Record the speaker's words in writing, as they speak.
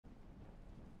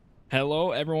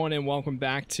Hello everyone and welcome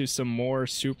back to some more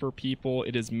Super People.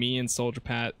 It is me and Soldier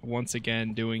Pat once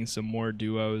again doing some more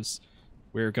duos.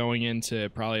 We're going into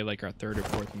probably like our third or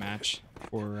fourth match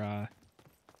for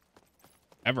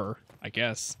ever, I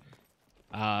guess.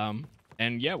 And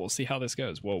yeah, we'll see how this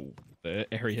goes. Whoa, the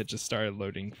area just started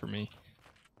loading for me.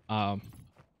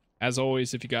 As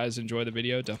always, if you guys enjoy the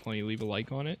video, definitely leave a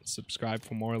like on it. Subscribe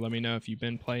for more. Let me know if you've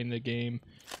been playing the game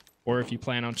or if you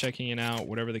plan on checking it out,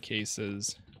 whatever the case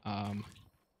is.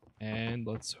 And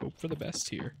let's hope for the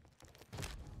best here.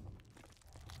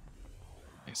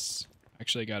 Nice.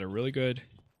 Actually got a really good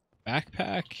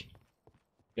backpack.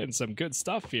 Getting some good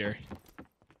stuff here.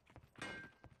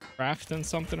 Crafting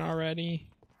something already.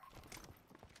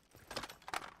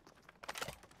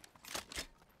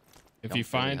 If you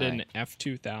find an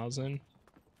F2000,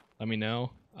 let me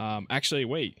know. Actually,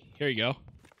 wait. Here you go.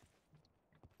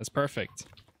 That's perfect.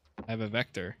 I have a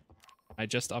Vector. I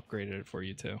just upgraded it for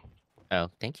you too. Oh,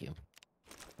 thank you.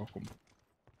 Welcome.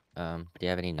 Do you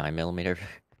have any 9mm?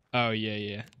 Oh,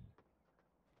 yeah.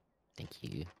 Thank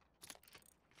you.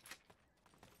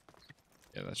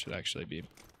 Yeah, that should actually be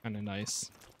kind of nice.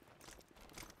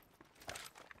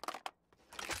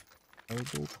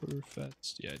 Mobile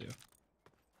perfect. Yeah, I do.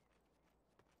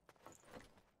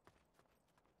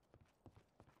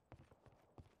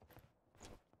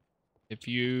 If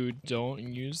you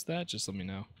don't use that, just let me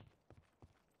know.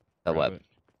 Oh, what? It.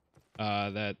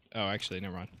 Oh, actually,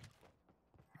 never mind.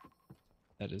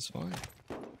 That is fine.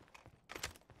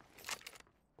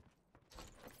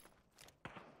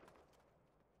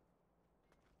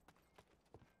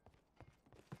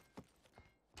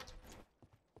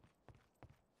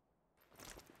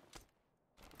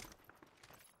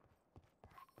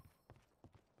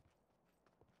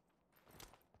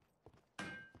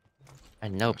 I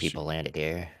know people landed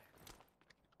here.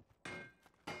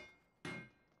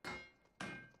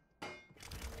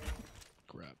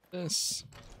 Grab this.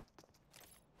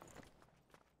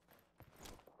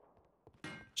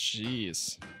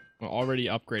 Jeez. We're already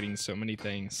upgrading so many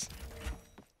things.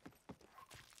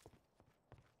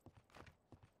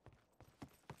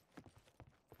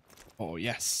 Oh,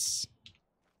 yes.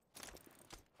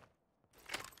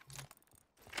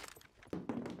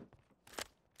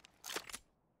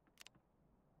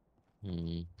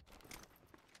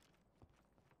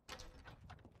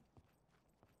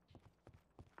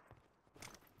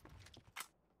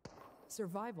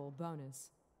 Survival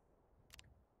bonus.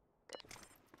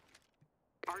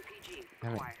 RPG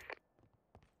I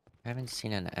haven't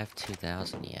seen an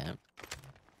F2000 yet.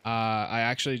 I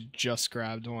actually just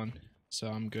grabbed one, so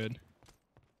I'm good.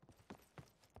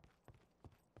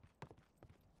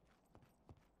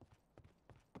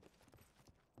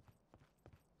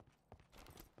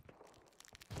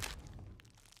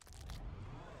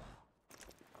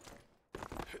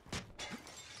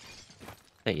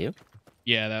 Is that you?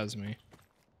 Yeah, that was me.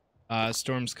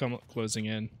 Storm's closing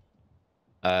in.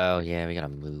 Oh, yeah, we gotta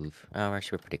move. Oh,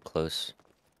 actually, we're pretty close.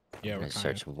 Yeah, I'm we're gonna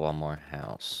search one more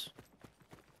house.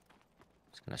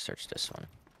 Just gonna search this one.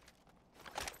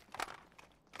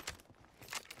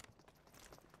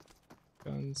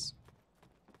 Guns.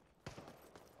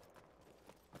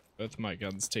 Both my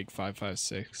guns take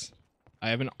 5.56. I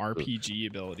have an RPG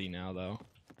ability now, though.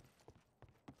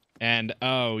 And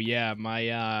oh yeah,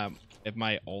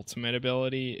 my ultimate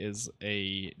ability is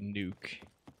a nuke,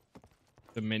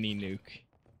 the mini nuke.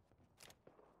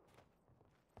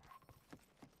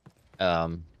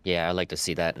 Yeah, I'd like to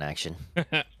see that in action.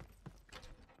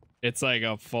 It's like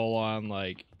a full-on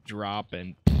like drop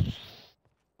and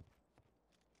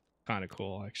kind of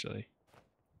cool, actually.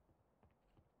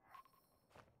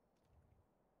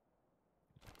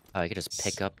 Oh, you could just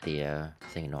pick up the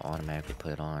thing and it'll automatically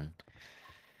put it on.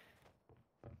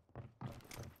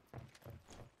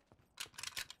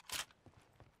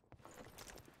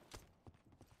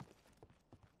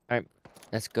 Alright,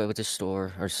 let's go to the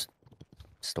store, or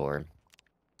store.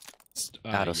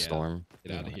 Out of yeah, storm.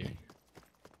 Get out of here.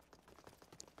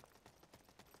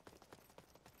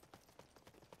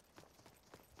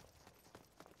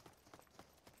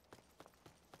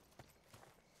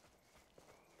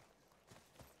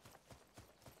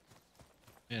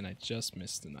 And I just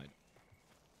missed the night.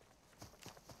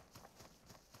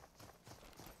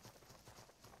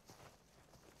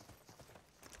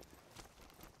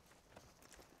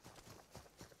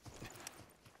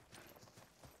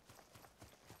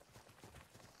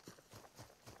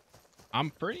 I'm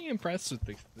pretty impressed with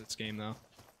this game, though.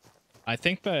 I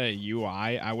think the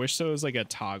UI, I wish there was like a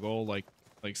toggle, like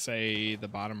say the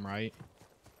bottom right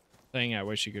thing. I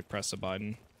wish you could press a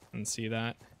button and see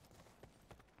that.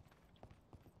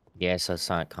 Yeah, so it's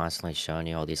not constantly showing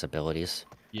you all these abilities.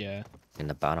 Yeah. in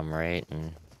the bottom right,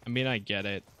 and I mean, I get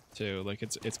it too. Like,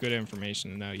 it's good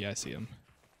information to know. Yeah, I see him.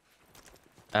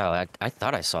 oh, I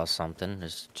thought I saw something.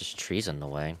 There's just trees in the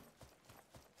way.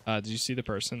 Did you see the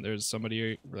person? There's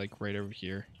somebody like right over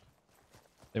here.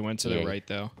 They went to the Yeah. right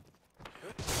though.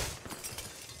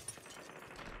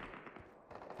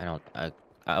 I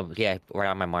don't. Yeah, right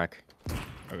on my mark.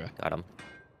 Okay, Got him.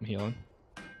 I'm healing.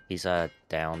 He's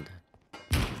downed.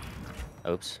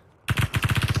 Oops.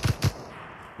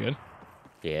 Good.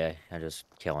 Yeah, I'm just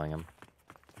killing him.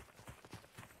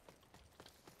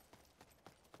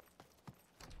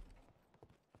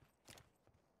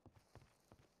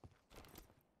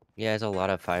 Yeah, there's a lot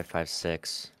of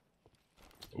 5.56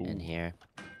 in Ooh. here.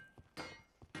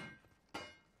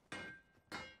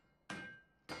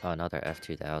 Oh, another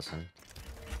F2000.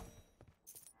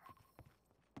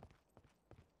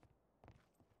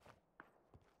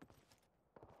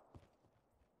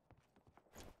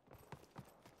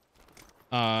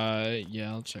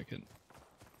 Yeah, I'll check it.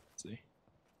 Let's see.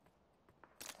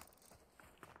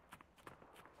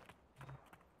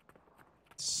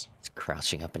 It's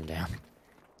crouching up and down.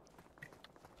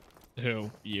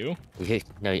 Who? You?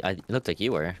 No, it looked like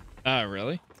you were.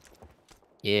 Really?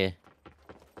 Yeah.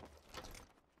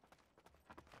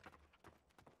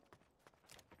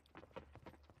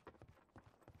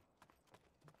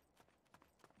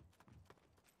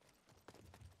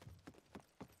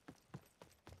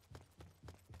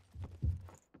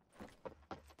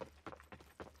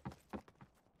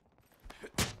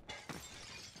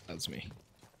 That's me.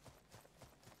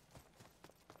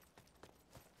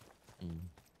 Mm.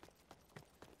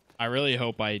 I really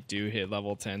hope I do hit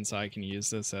level 10 so I can use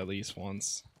this at least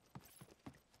once.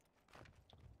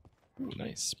 Ooh,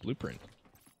 nice. Blueprint.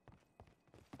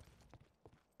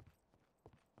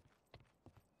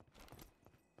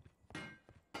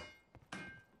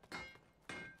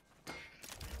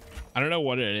 I don't know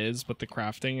what it is, but the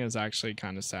crafting is actually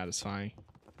kind of satisfying.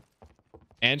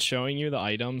 And showing you the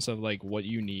items of like what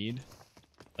you need,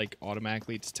 like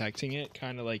automatically detecting it,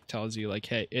 kind of like tells you like,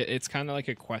 hey, it's kind of like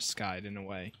a quest guide in a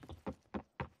way.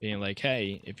 Being like,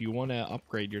 hey, if you want to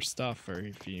upgrade your stuff or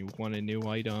if you want a new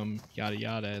item, yada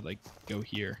yada, like go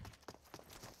here.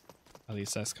 At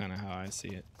least that's kind of how I see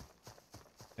it.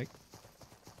 Like,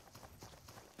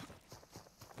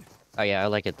 Oh yeah, I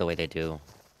like it the way they do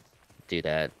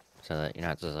that, so that you're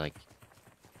not just like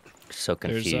so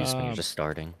confused when you're just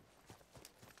starting.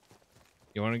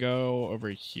 you want to go over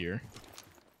here?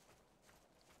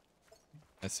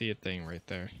 I see a thing right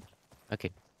there.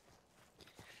 Okay.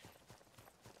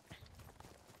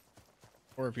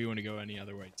 Or if you want to go any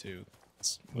other way too.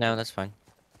 No, that's fine.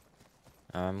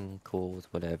 I'm cool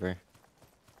with whatever.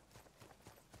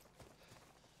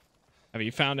 Have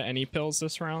you found any pills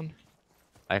this round?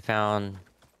 I found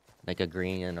like a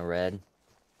green and a red.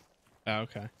 Oh,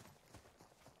 okay.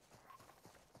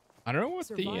 I don't know what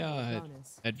the Survival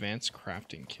bonus. advanced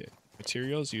crafting kit.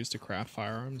 Materials used to craft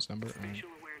firearms, number and Spatial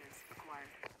awareness acquired.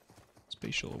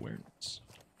 spatial awareness.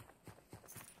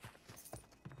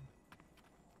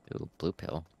 Ooh, blue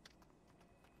pill.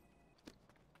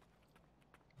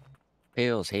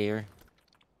 Pills here.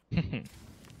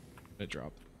 I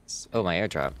drop this. Oh, my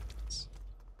airdrop.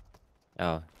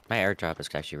 Oh, my airdrop is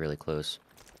actually really close.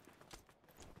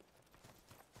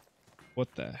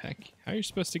 What the heck? How are you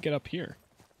supposed to get up here?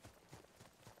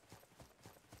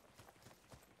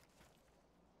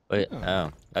 Wait, Oh.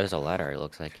 oh, there's a ladder, it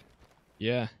looks like.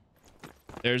 Yeah.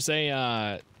 There's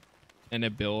a an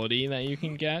ability that you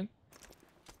can get.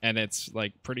 And it's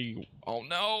like pretty oh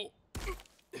no.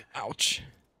 Ouch.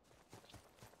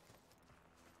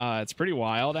 It's pretty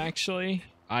wild actually.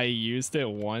 I used it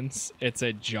once. It's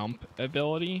a jump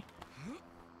ability.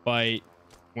 But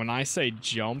when I say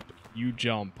jump, you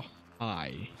jump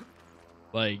high.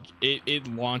 Like it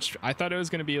launched. I thought it was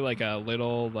gonna be like a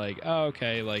little like, oh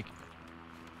okay, like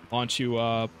launch you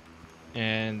up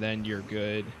and then you're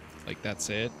good. Like that's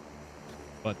it.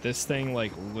 But this thing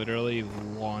like literally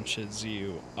launches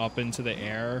you up into the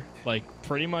air, like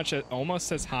pretty much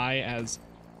almost as high as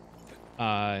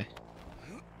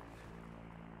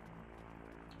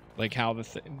like how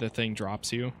the thing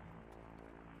drops you.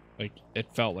 Like it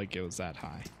felt like it was that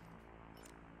high.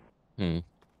 Hmm.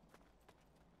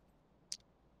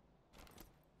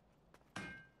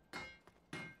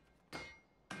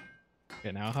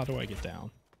 Okay, now how do I get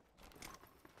down?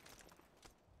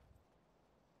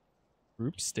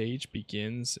 Group stage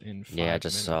begins in 5 Yeah, I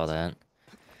just saw minutes.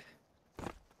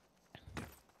 that.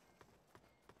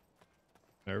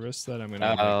 Nervous that I'm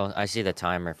gonna Oh, I see the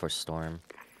timer for storm.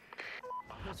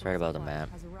 It's right above the map.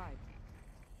 Has arrived.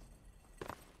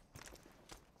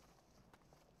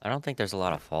 I don't think there's a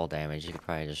lot of fall damage. You could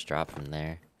probably just drop from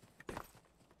there.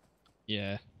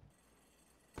 Yeah.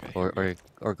 Okay,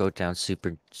 Or go down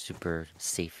super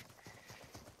safe.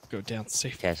 go down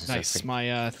safe. Casas are Nice. free.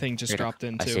 My thing just Straight up. dropped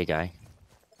in I see too. a guy.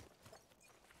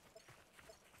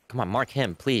 Come on, mark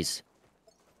him, please.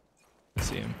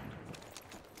 See him.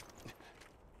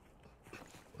 Of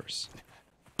course.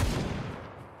 Alright,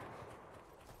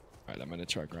 I'm gonna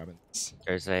try grabbing this.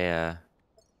 There's an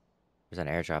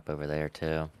airdrop over there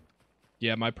too.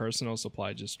 Yeah, my personal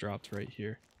supply just dropped right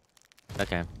here.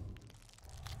 Okay.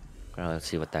 Well, let's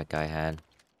see what that guy had.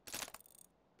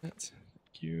 Thank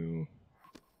you.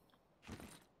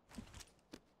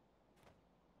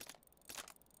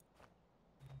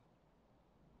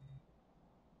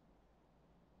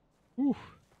 Whew.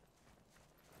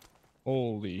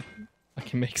 Holy. I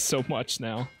can make so much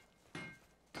now.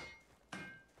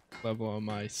 Level on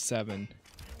my 7.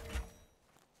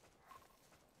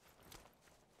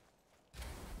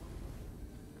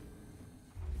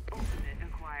 Ultimate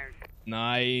acquired.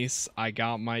 Nice. I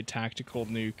got my tactical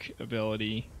nuke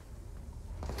ability.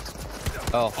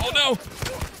 Oh. Oh no!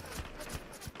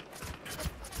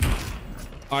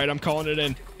 Alright, I'm calling it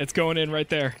in. It's going in right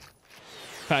there.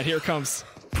 Pat, here it comes.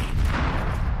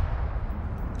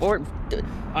 Or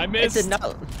I missed. I did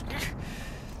not.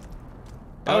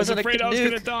 I was on a afraid I was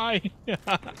nuke. gonna die.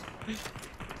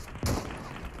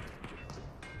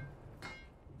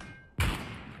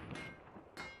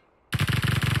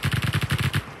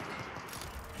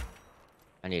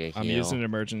 I need a heal. I'm using an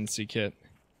emergency kit.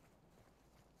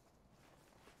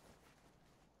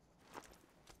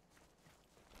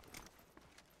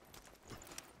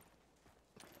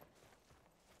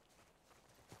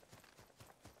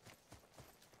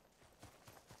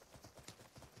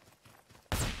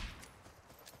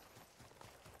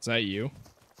 Is that you?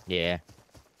 Yeah.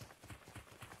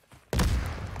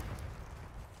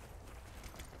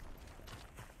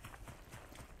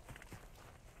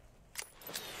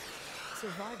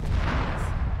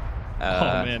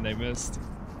 Oh man, they missed.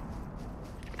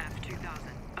 F2000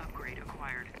 upgrade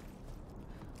acquired.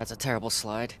 That's a terrible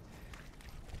slide.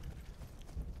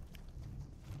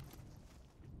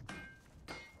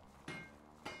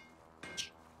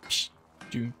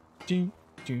 Do, do,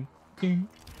 do, do,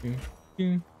 do,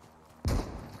 do.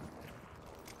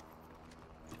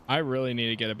 I really need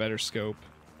to get a better scope.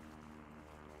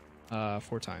 4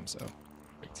 times though.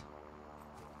 Great.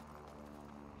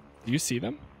 Do you see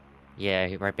them? Yeah,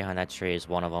 right behind that tree is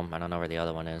one of them. I don't know where the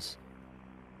other one is.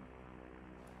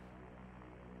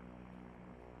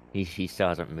 He still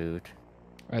hasn't moved.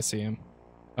 I see him.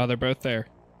 Oh, they're both there.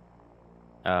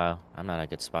 I'm not in a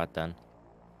good spot then.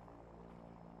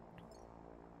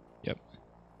 Yep.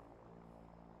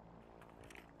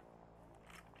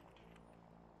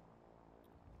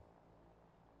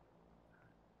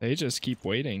 They just keep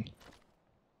waiting.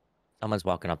 Someone's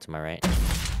walking up to my right.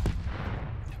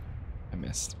 I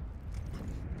missed.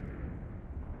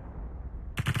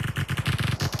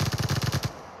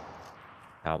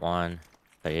 Got one,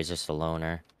 but he's just a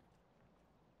loner.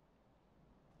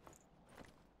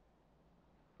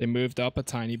 They moved up a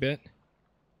tiny bit.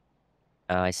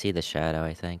 I see the shadow,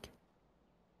 I think.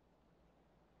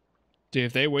 Dude,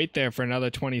 if they wait there for another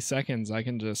 20 seconds, I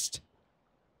can just...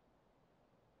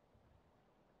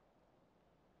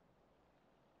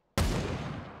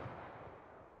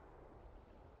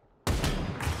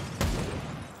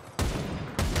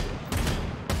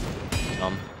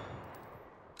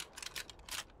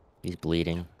 He's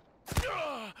bleeding.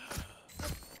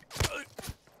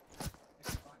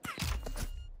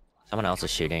 Someone else is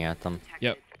shooting at them.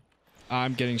 Yep.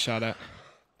 I'm getting shot at.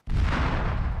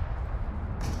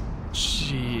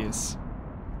 Jeez.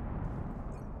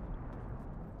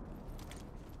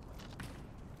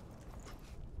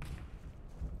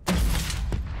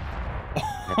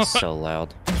 That's so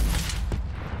loud.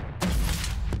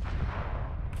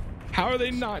 How are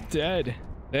they not dead?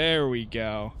 There we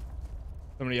go.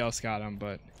 Somebody else got him,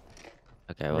 but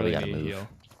Okay, well, really we gotta need a move. heal.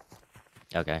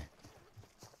 Okay.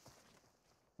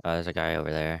 There's a guy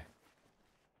over there.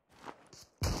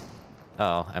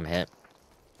 Oh, I'm hit.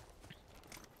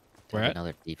 Where at?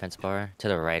 Another defense bar to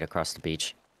the right across the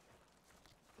beach.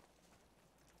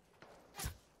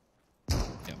 Yep.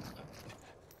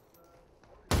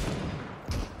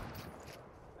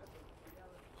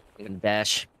 I'm gonna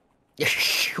dash.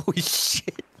 Holy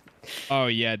shit. Oh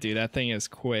yeah, dude, that thing is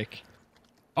quick.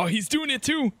 Oh, he's doing it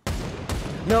too.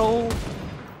 No.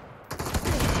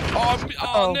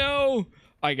 Oh no!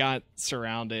 I got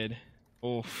surrounded.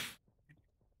 Oof.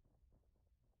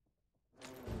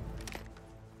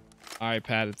 All right,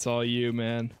 Pat, it's all you,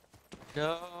 man.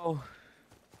 No.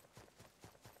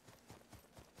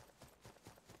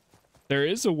 There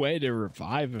is a way to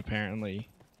revive, apparently.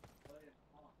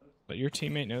 Let your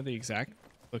teammate know the exact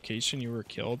location you were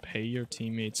killed. Pay your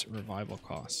teammates revival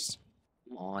costs.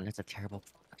 Come on, it's a terrible.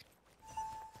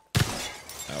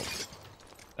 Oh,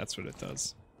 that's what it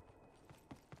does.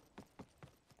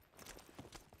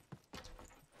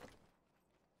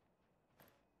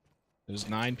 There's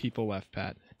 9 people left,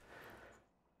 Pat.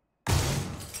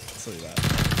 Let's leave that.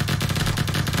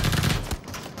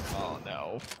 Oh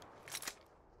no.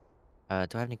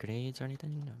 Do I have any grenades or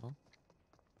anything? No.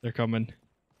 They're coming.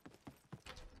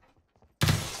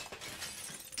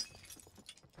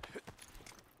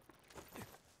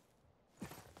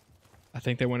 I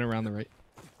think they went around the right.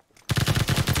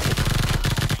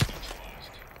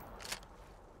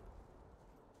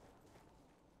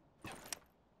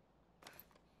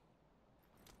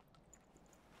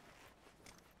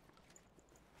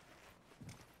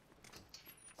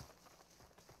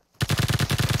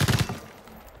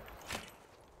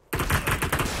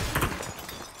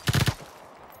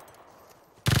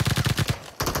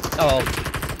 Oh,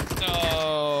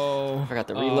 No. forgot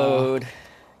to reload.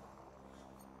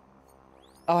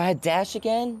 Oh, I had dash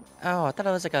again? Oh, I thought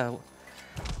it was like a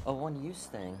one-use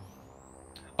thing.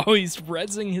 Oh, he's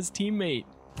rezzing his teammate.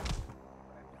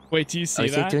 Wait, do you see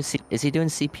that? Is he doing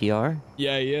CPR?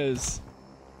 Yeah, he is.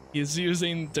 He's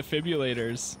using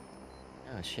defibrillators.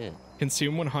 Oh shit.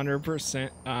 Consume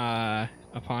 100%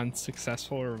 upon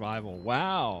successful revival.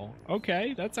 Wow.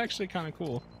 Okay, that's actually kind of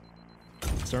cool.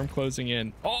 Storm closing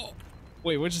in. Oh,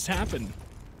 wait, what just happened?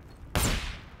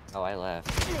 Oh, I left.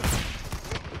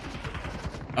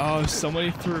 Oh,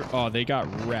 somebody threw. Oh, they got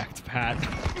wrecked, Pat.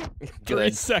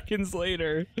 3 seconds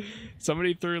later,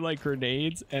 somebody threw like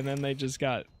grenades, and then they just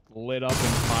got lit up in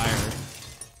fire.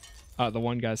 The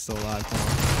one guy's still alive.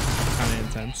 Kind of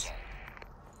intense.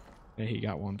 Yeah, he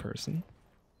got one person.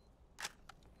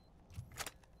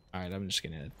 All right, I'm just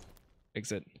gonna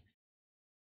exit.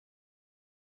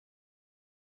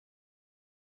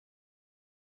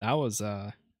 That was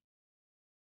a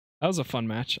fun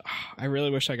match. I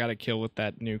really wish I got a kill with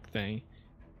that nuke thing,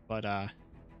 but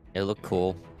It looked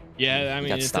cool. yeah, I mean,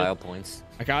 got style points.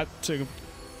 I got to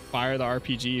fire the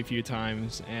RPG a few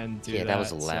times and do that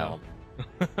was loud.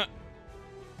 So.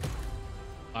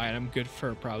 All right, I'm good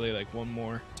for probably like one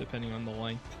more, depending on the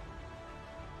length.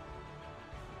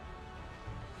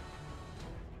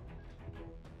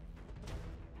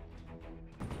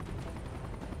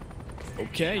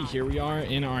 Okay, here we are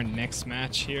in our next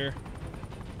match here.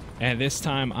 And this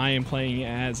time I am playing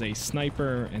as a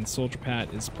sniper and Soldier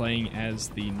Pat is playing as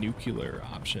the nuclear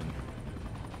option.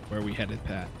 Where are we headed,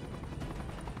 Pat?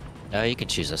 You can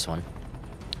choose this one.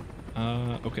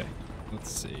 Okay. Let's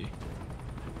see.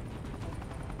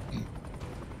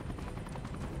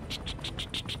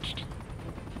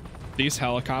 These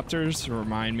helicopters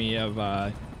remind me of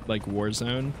like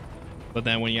Warzone. But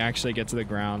then when you actually get to the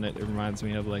ground, it reminds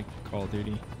me of like Call of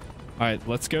Duty. All right,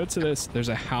 let's go to this. There's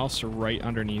a house right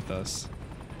underneath us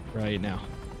right now.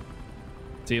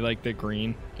 See like the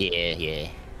green? Yeah.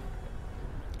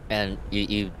 And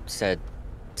you said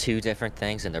 2 different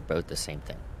things, and they're both the same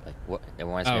thing. Like what? It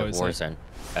reminds me of Warzone,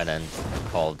 and then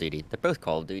Call of Duty. They're both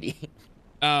Call of Duty.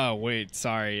 Oh wait,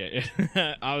 sorry.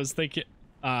 I was thinking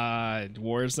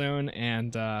Warzone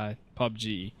and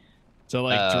PUBG. So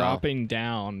like dropping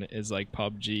down is like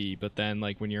PUBG, but then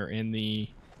like when you're in the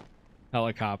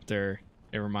helicopter,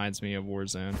 it reminds me of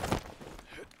Warzone.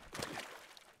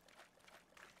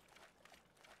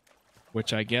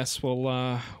 Which I guess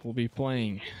we'll be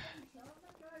playing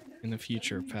in the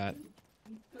future, Pat.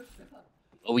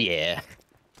 Oh yeah.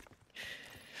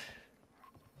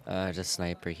 Just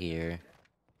sniper here.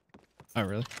 Oh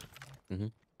really? Mm-hmm.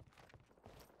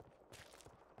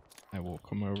 I will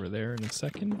come over there in a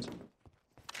second.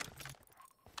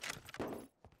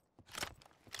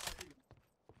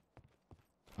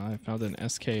 I found an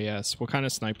SKS. What kind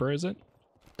of sniper is it?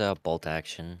 The bolt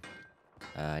action.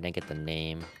 I didn't get the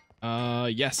name.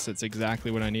 Yes, it's exactly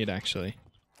what I need actually.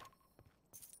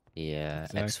 Yeah,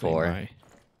 Exactly X4.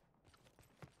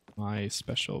 My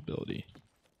special ability.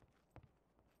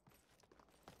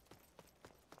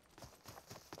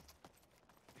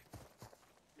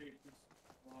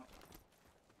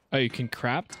 Oh, you can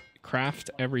craft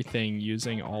everything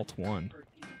using Alt 1.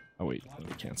 Oh wait, let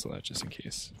me cancel that just in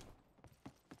case.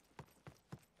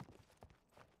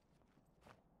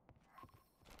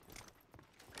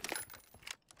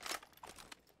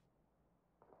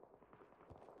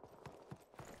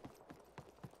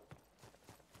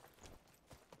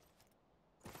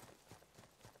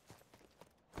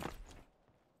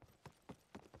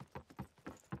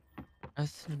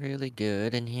 Nothing really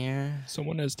good in here.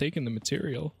 Someone has taken the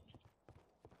material.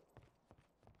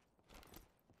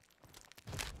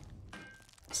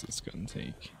 This is gonna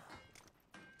take.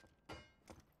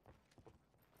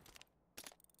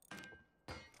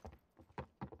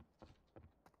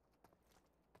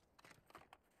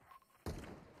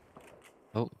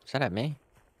 Oh, is that at me?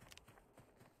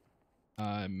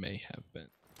 I may have been.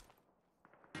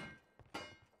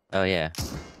 Oh, yeah.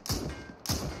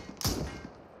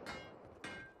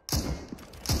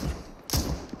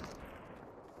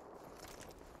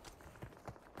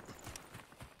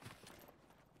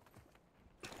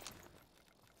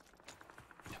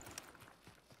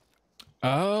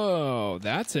 Oh,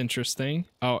 that's interesting.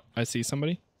 Oh, I see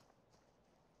somebody.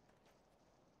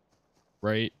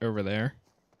 Right over there.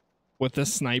 With the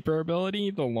sniper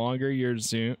ability, the longer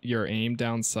your aim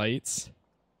down sights,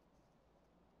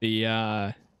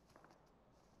 the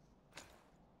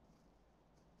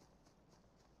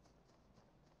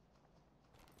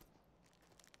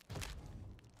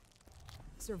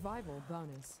survival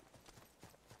bonus.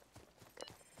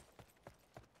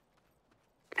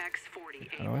 X40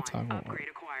 how do I toggle upgrade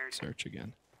acquired. search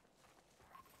again?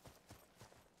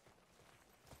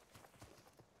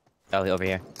 Oh, over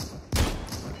here.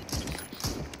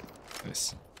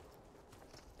 Nice.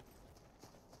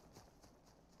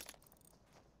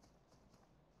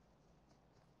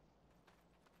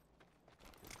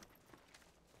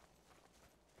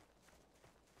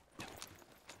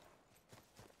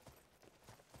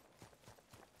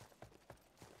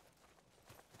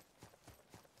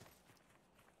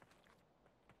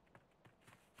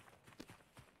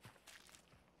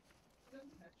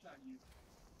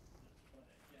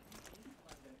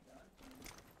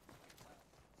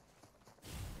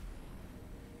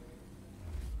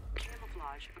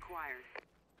 Camouflage acquired.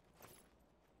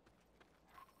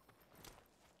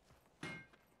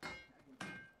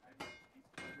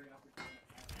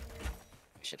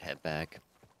 We should head back.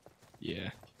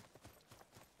 Yeah.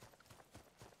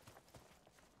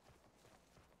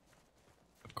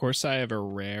 Of course, I have a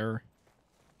rare.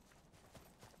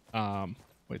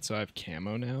 Wait, so I have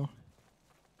camo now?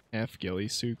 F ghillie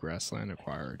suit grassland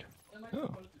acquired.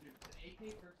 Oh.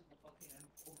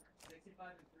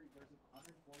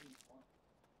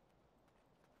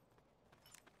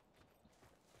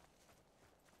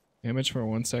 Damage for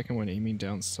 1 second when aiming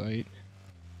down sight.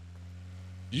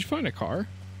 Did you find a car?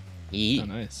 Yeet. Oh,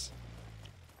 nice.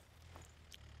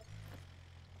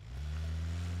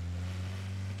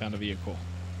 Found a vehicle.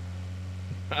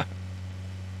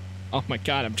 Oh my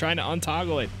god, I'm trying to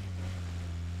untoggle it.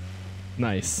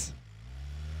 Nice.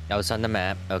 That was on the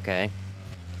map. Okay.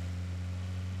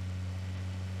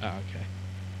 Oh, okay.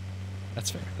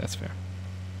 That's fair. That's fair.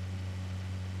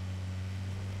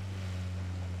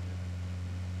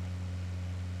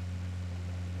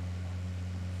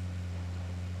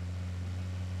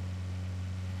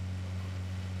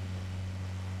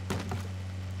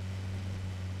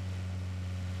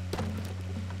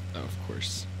 Oh, of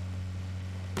course.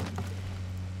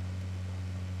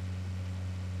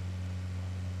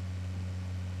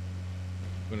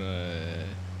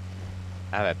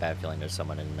 I have a bad feeling there's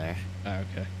someone in there. Oh,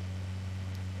 okay.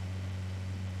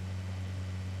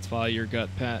 Let's follow your gut,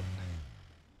 Pat.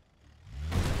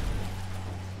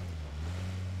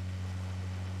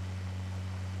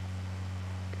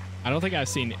 I don't think I've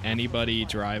seen anybody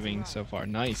driving so far.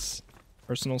 Nice.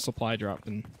 Personal supply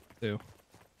dropping too.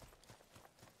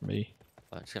 For me.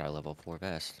 Well, it's got our level 4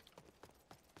 vest.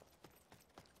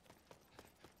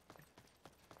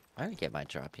 I didn't get my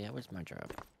drop yet. Where's my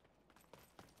drop?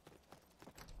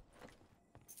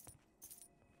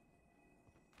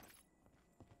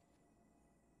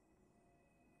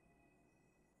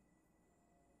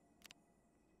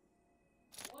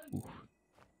 Ooh.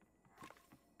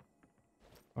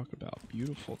 Talk about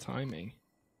beautiful timing.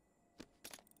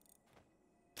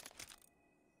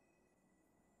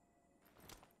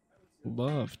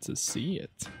 Love to see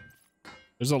it.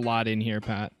 There's a lot in here,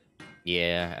 Pat.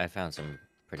 Yeah, I found some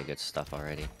pretty good stuff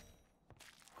already.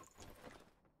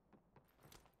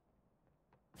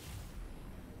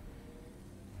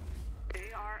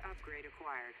 AR upgrade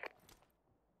acquired.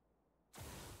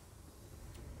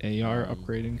 AR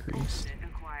upgrade increase.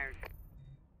 Acquired.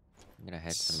 I'm gonna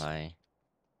head to my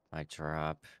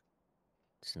drop.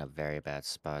 It's in a very bad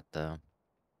spot though.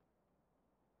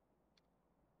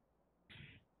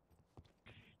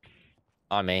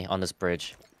 On me, on this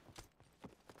bridge.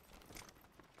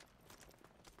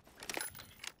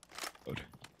 Good.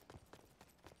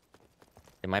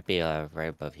 It might be right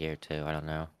above here too. I don't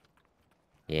know.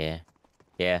 Yeah,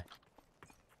 yeah.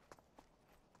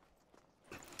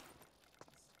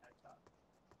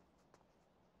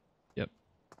 Yep.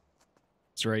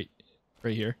 It's right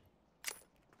here.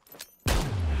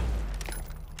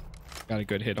 Got a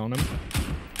good hit on him.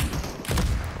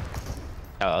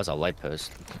 Oh, that was a light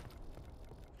post.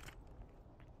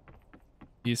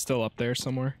 He's still up there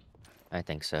somewhere. I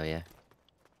think so, yeah.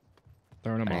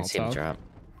 Throwing a I didn't see him Molotov. drop.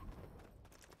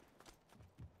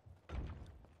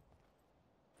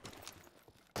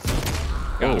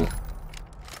 Got him.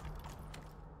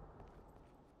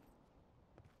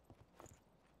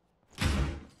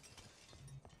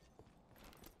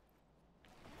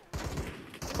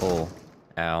 Oh,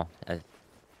 ow. I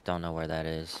don't know where that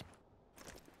is.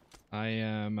 I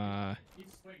am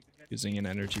using an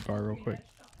energy bar real quick.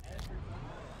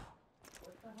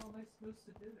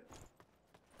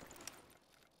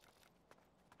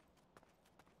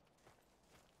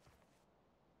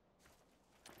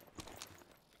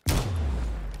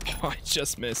 Oh, I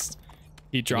just missed.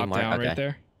 He dropped down right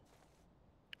there.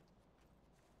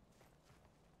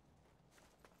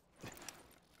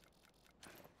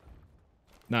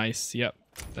 Nice. Yep.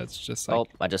 That's just like... Oh,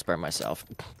 I just burned myself.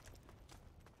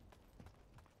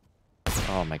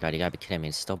 Oh my god, you gotta be kidding me.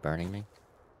 It's still burning me?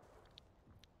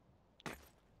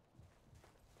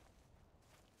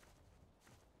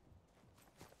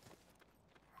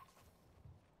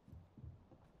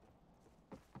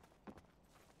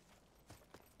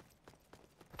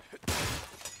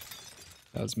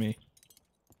 That was me.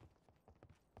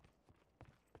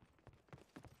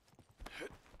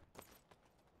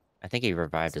 I think he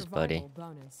revived his buddy.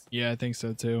 Survival bonus. Yeah, I think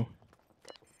so too.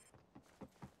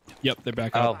 Yep, they're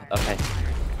back Oh, up. okay.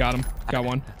 Got him. Got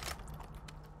one.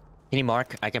 Can you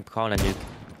mark? I can call in a nuke.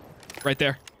 Right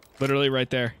there. Literally right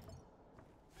there.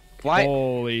 Why?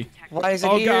 Holy. Why is it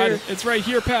Oh here? god, it's right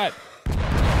here, Pat.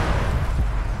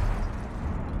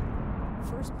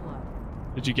 First blood.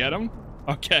 Did you get him?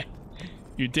 Okay.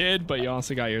 You did, but you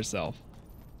also got yourself.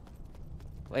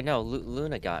 Wait, no,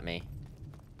 Luna got me.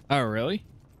 Oh, really?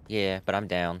 Yeah, but I'm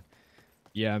down.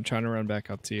 Yeah, I'm trying to run back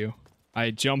up to you.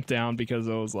 I jumped down because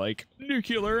I was like,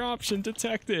 nuclear option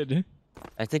detected.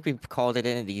 I think we called it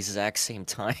in at the exact same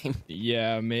time.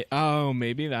 Yeah,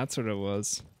 maybe that's what it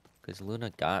was. Because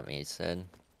Luna got me, it said.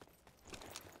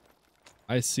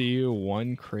 I see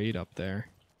one crate up there.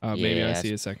 Oh, maybe I Yeah.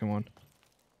 see a second one.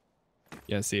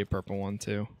 Yeah, I see a purple one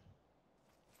too.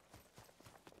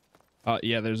 Oh,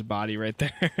 yeah, there's a body right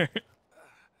there.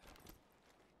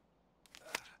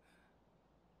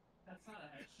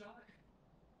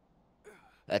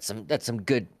 That's some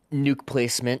good nuke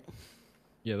placement.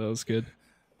 Yeah, that was good.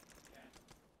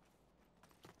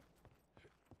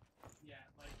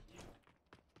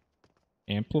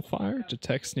 Amplifier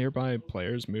detects nearby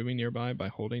players moving nearby by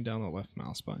holding down the left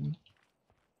mouse button.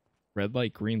 Red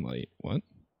light, green light. What?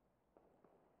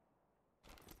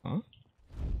 Huh?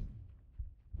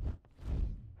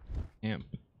 Amp.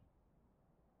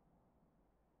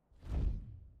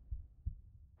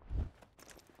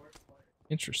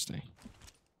 Interesting.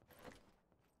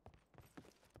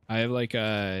 I have like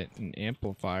an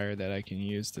amplifier that I can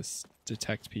use to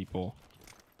detect people.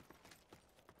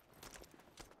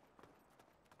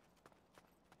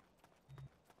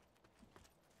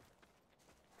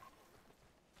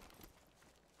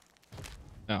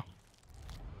 Oh.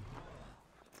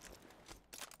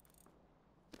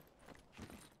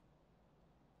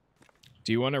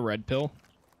 Do you want a red pill?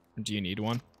 Or do you need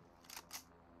one?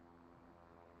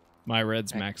 My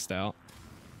red's maxed out.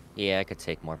 Yeah, I could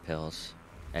take more pills.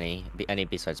 Any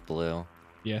besides blue.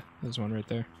 Yeah, there's one right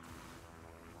there.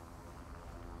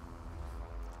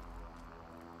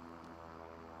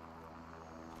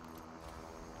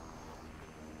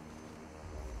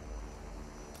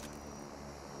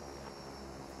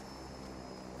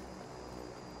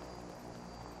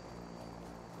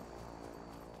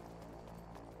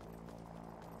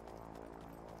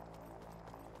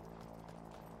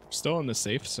 Still in the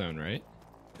safe zone, right?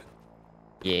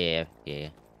 Yeah, yeah.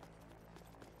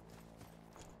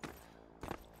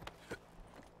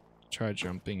 Try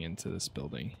jumping into this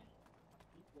building.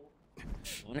 I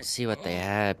want to see what they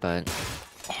had, but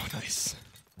Oh, nice.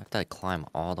 I have to climb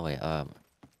all the way up.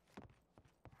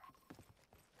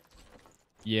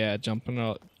 Yeah, jumping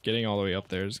out, getting all the way up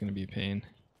there is gonna be a pain.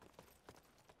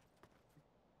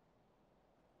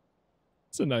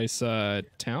 It's a nice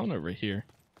town over here.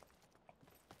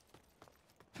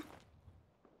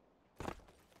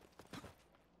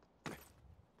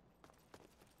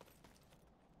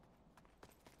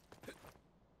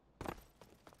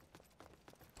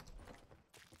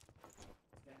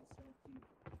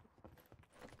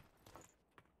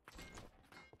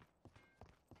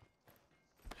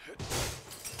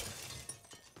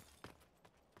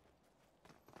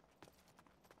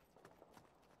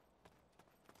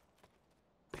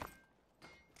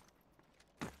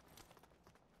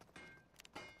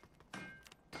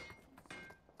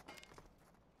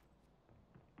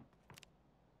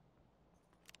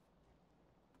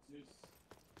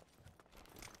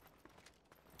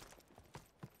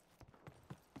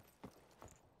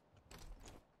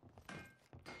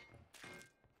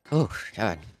 Oh,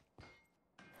 God.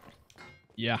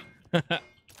 Yeah.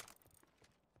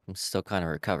 I'm still kind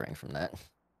of recovering from that.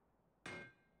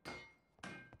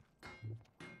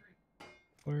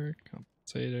 Or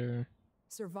compensator.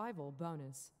 Survival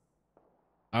bonus.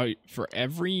 Oh, for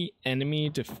every enemy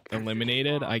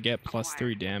eliminated, I get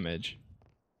 +3 damage.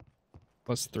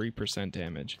 +3%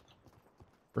 damage.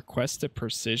 Request a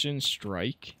precision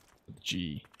strike with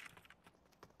G.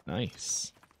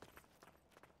 Nice.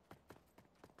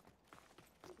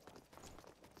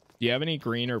 Do you have any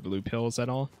green or blue pills at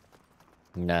all?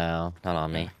 No, not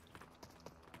on me.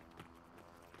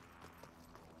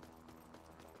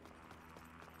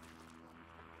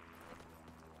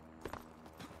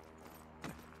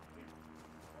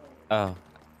 Oh,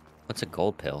 what's a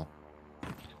gold pill?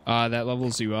 That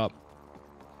levels you up.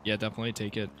 Yeah, definitely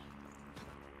take it.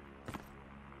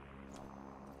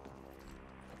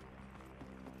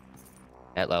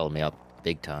 That leveled me up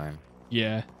big time.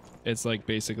 Yeah, it's like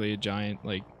basically a giant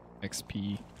like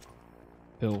XP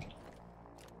pill.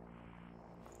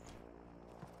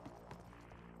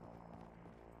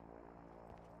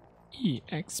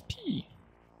 EXP.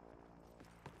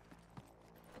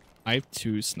 I have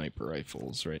 2 sniper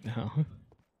rifles right now.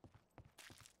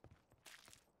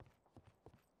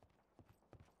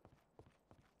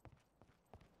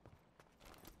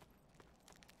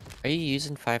 Are you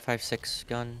using 5.56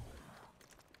 gun?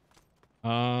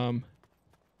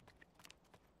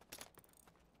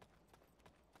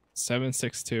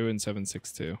 7.62 and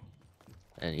 7.62.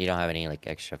 And you don't have any like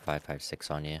extra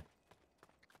 5.56 on you?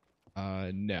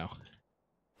 No.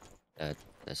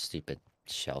 The stupid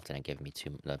shelf didn't give me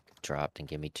too. The drop didn't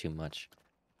give me too much.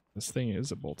 This thing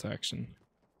is a bolt action.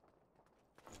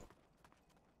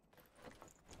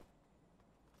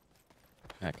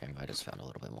 Okay, I just found a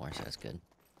little bit more, so that's good.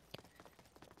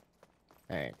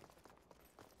 Alright.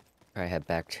 Alright, head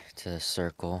back to the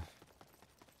circle.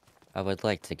 I would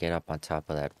like to get up on top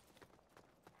of that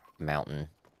mountain.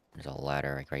 There's a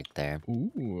ladder like right there.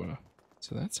 Ooh.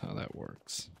 So that's how that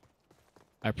works.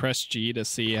 I press G to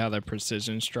see how the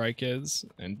precision strike is,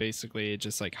 and basically it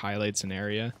just like highlights an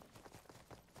area.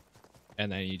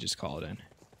 And then you just call it in.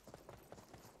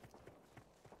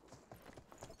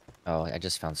 Oh, I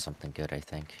just found something good, I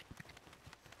think.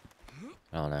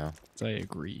 I don't know. So I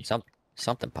agree.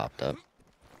 Something popped up.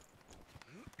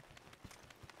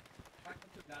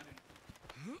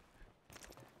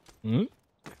 Hmm?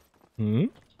 Hmm?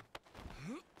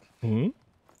 Hmm?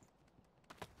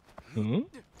 Hmm?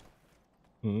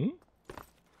 Hmm?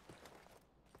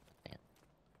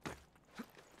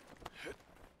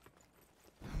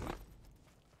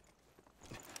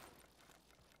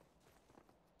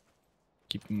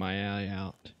 Keeping my eye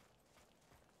out.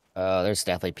 Oh, there's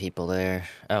definitely people there.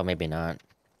 Oh, maybe not.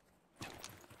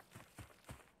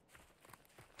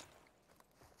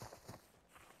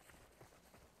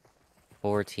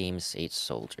 Four teams, 8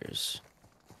 soldiers.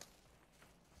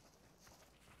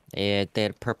 Yeah, they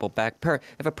had a purple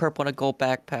have a purple and a gold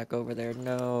backpack over there.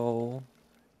 No.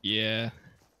 Yeah.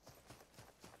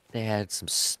 They had some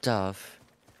stuff.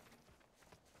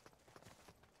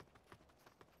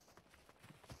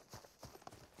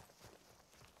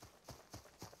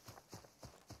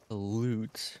 The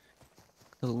loot.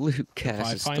 The loot,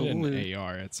 Casas. If I find an loot.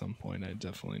 AR at some point, I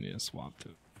definitely need to swap to.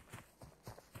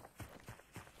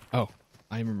 Oh,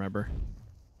 I remember.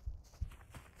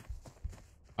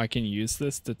 I can use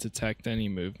this to detect any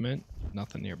movement.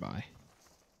 Nothing nearby.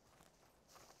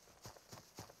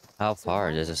 How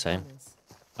far does it say?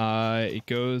 It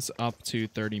goes up to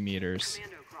 30 meters.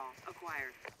 Commando crawl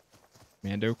acquired.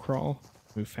 Mando crawl?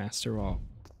 Move faster while...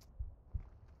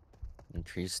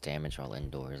 Increase damage while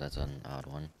indoors. That's an odd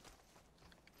one.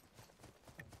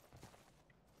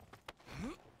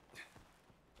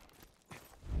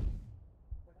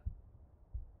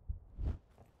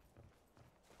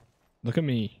 Look at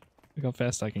me. Look how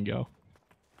fast I can go.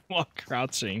 While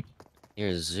crouching. You're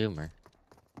a zoomer.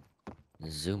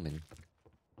 Zooming.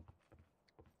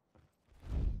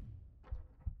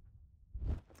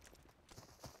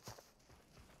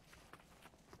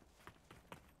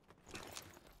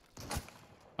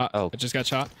 Oh, I just got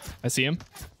shot. I see him.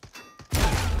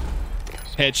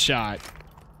 Headshot.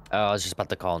 Oh, I was just about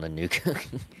to call in a nuke.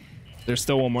 There's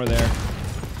still one more there.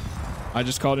 I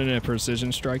just called in a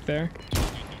precision strike there.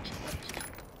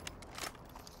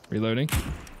 Reloading.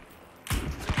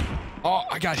 Oh,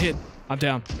 I got hit. I'm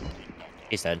down.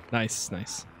 He's dead. Nice,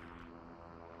 nice.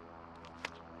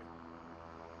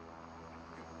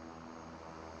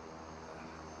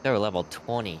 They were level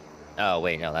 20. Oh,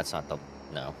 wait, no, that's not the...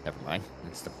 No, never mind.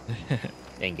 It's the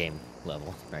in-game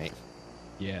level, right?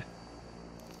 Yeah.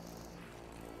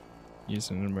 Use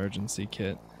an emergency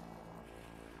kit.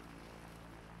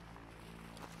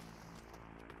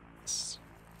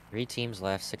 3 teams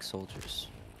left, 6 soldiers.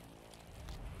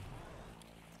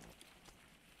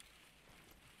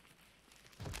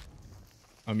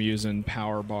 I'm using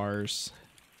power bars.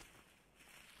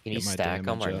 Can you Get my stack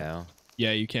them or damage up. no?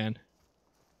 Yeah, you can.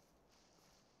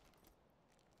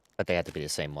 But they have to be the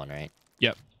same one, right?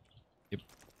 Yep. Yep.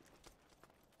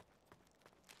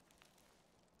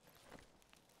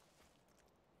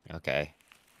 Okay.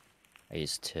 I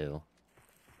used 2.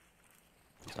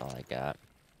 That's all I got.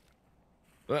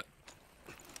 But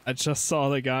I just saw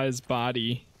the guy's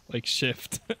body like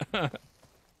shift.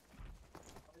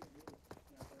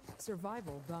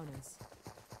 Survival bonus.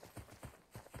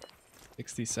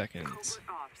 60 seconds. Covert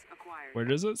ops acquired. Where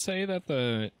does it say that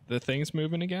the thing's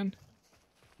moving again?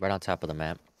 Right on top of the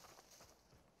map.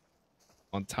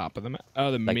 On top of the map?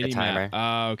 Oh, the Like the mini timer. map.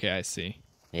 Oh, okay, I see.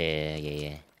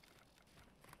 Yeah.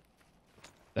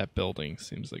 That building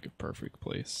seems like a perfect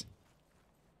place.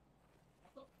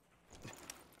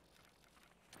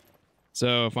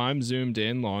 So if I'm zoomed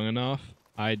in long enough,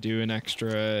 I do an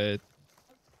extra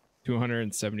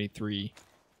 273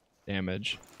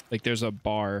 damage. Like there's a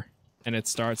bar and it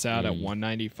starts out at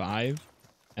 195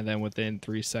 and then within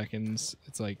 3 seconds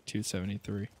it's like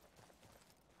 273.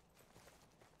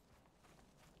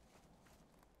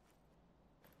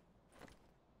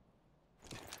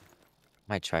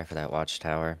 Might try for that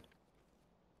watchtower.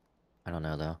 I don't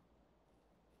know though.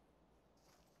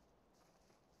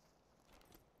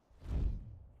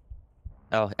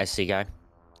 Oh, SC guy.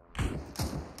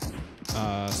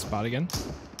 Spot again?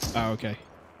 Oh, okay.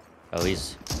 Oh,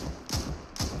 he's...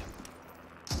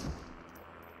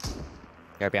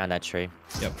 You're behind that tree.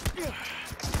 Yep.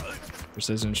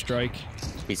 Precision strike.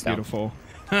 He's down. Beautiful.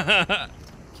 Kill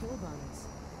bonus.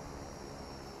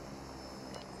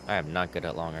 I am not good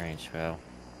at long range, bro.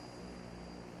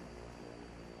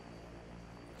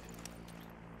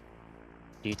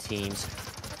 Few teams.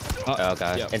 Oh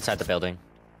god, yep. inside the building.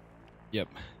 Yep.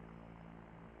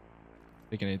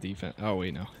 Taking a defense. Oh,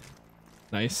 wait, no.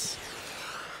 Nice.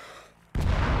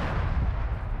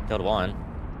 Killed one.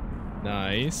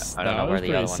 Nice. I don't That know where was the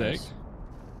pretty other one sick. is.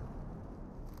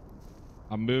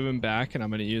 I'm moving back and I'm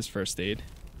going to use first aid.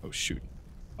 Oh, shoot.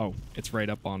 Oh, it's right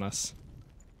up on us.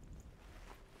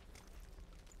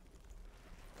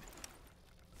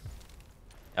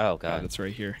 Oh God, god. it's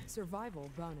right here. Survival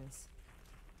bonus.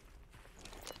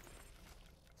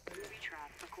 Booby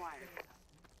trap acquired.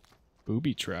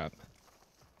 Booby trap.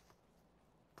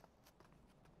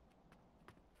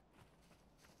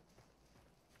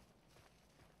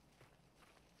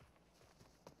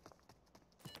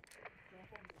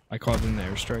 I called in the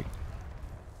airstrike.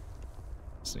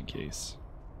 Just in case.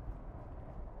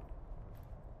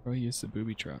 Oh, he used the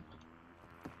booby trap.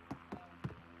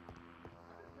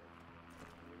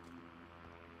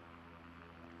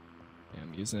 Yeah,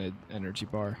 I'm using an energy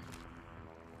bar.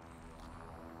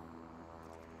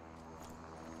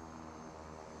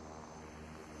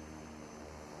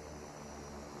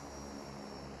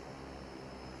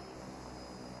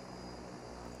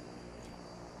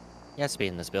 He has to be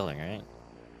in this building, right?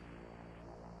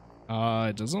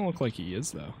 It doesn't look like he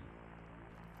is though.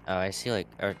 Oh, I see like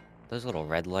are those little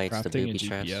red lights, the Crafting booby and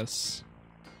traps? GPS.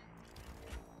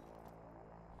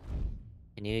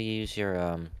 Can you use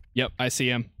your Yep, I see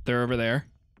him. They're over there.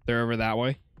 They're over that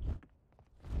way.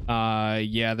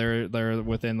 Yeah, they're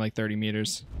within like 30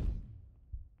 meters.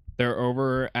 They're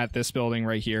over at this building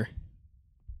right here.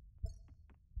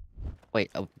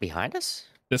 wait, behind us?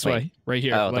 This Wait. way, right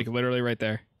here, Oh, like literally right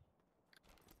there.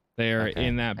 They are Okay,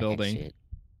 in that I can't building. see it.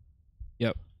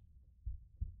 Yep.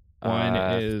 One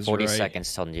is 40 right.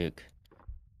 seconds till nuke.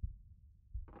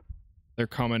 They're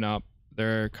coming up.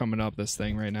 They're coming up this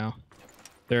thing right now.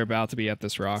 They're about to be at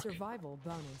this rock. Survival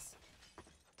bonus.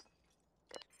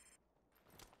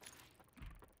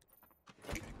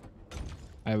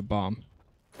 I have a bomb.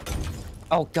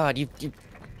 Oh god, you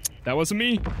That wasn't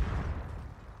me.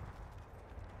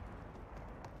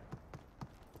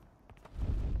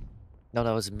 No,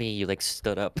 that was me. You like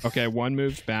stood up. Okay, one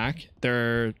moved back.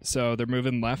 They're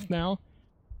moving left now.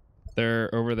 They're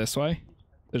over this way.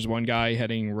 There's one guy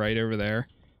heading right over there.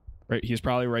 Right, he's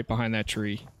probably right behind that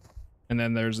tree. And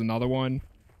then there's another one.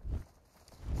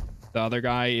 The other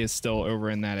guy is still over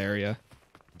in that area.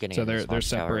 Getting So in this they're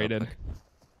watchtower real separated.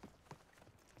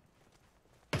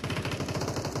 quick.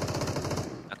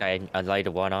 Okay, I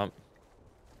lighted one up.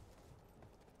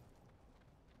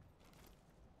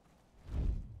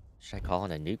 Should I call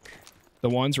in a nuke? The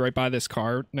one's right by this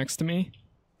car next to me.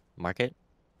 Mark it?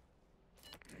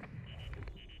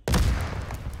 Okay,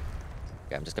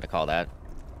 I'm just gonna call that.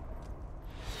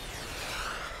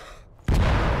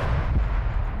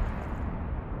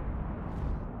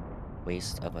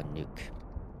 Waste of a nuke.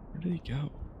 Where did he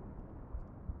go?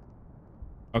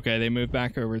 Okay, they moved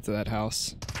back over to that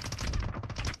house.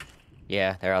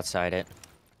 Yeah, they're outside it.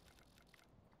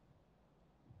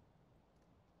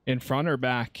 In front or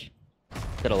back?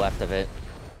 To the left of it.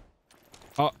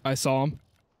 Oh, I saw him.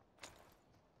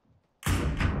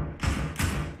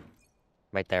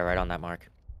 Right there, right on that mark.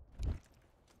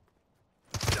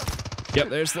 Yep,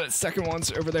 there's the second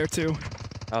one's over there too.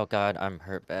 Oh god, I'm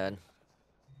hurt bad.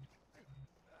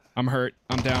 I'm hurt.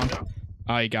 I'm down.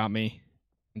 Oh, he got me.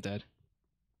 I'm dead.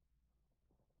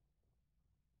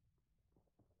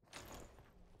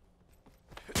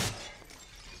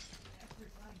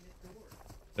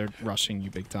 They're rushing you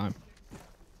big time.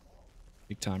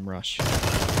 Big time rush.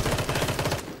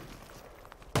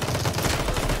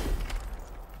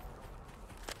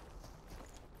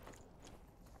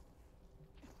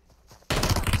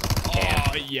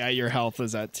 Oh, yeah, your health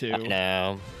is at 2. I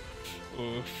know.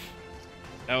 Oof.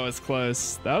 That was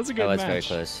close. That was a good That was match. very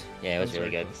close. Yeah, it was really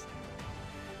good. Close.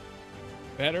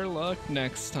 Better luck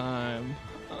next time.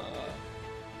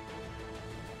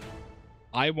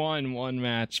 I won one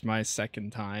match my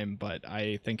second time, but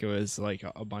I think it was like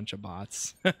a bunch of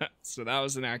bots. So that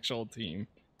was an actual team.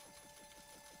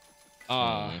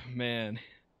 Ah, man.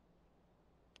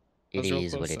 It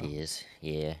is what it is.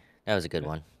 Yeah, that was a good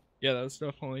one. Yeah, that was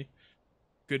definitely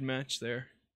a good match there.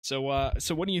 So,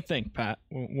 so what do you think, Pat?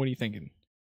 What are you thinking?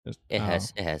 It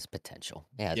has potential.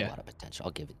 It has Yeah. a lot of potential.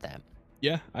 I'll give it that.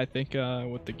 Yeah, I think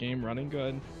with the game running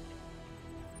good.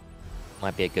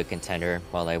 Might be a good contender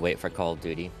while I wait for Call of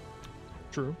Duty.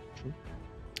 True.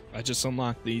 I just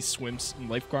unlocked the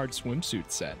lifeguard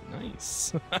swimsuit set.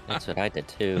 Nice. That's what I did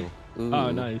too. Ooh. Oh,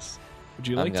 nice. Would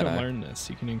you like to gonna- learn this?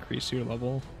 You can increase your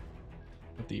level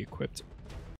with the equipped.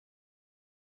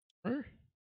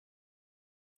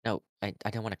 No, I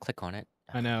don't want to click on it.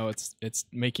 I know it's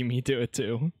making me do it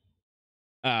too.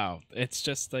 Oh, it's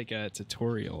just like a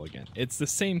tutorial again. It's the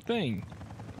same thing.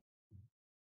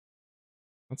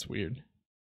 That's weird.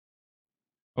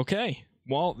 Okay,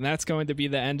 well, that's going to be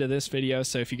the end of this video.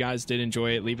 So if you guys did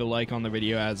enjoy it, leave a like on the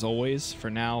video as always. For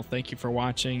now, thank you for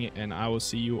watching, and I will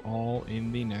see you all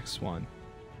in the next one.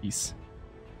 Peace.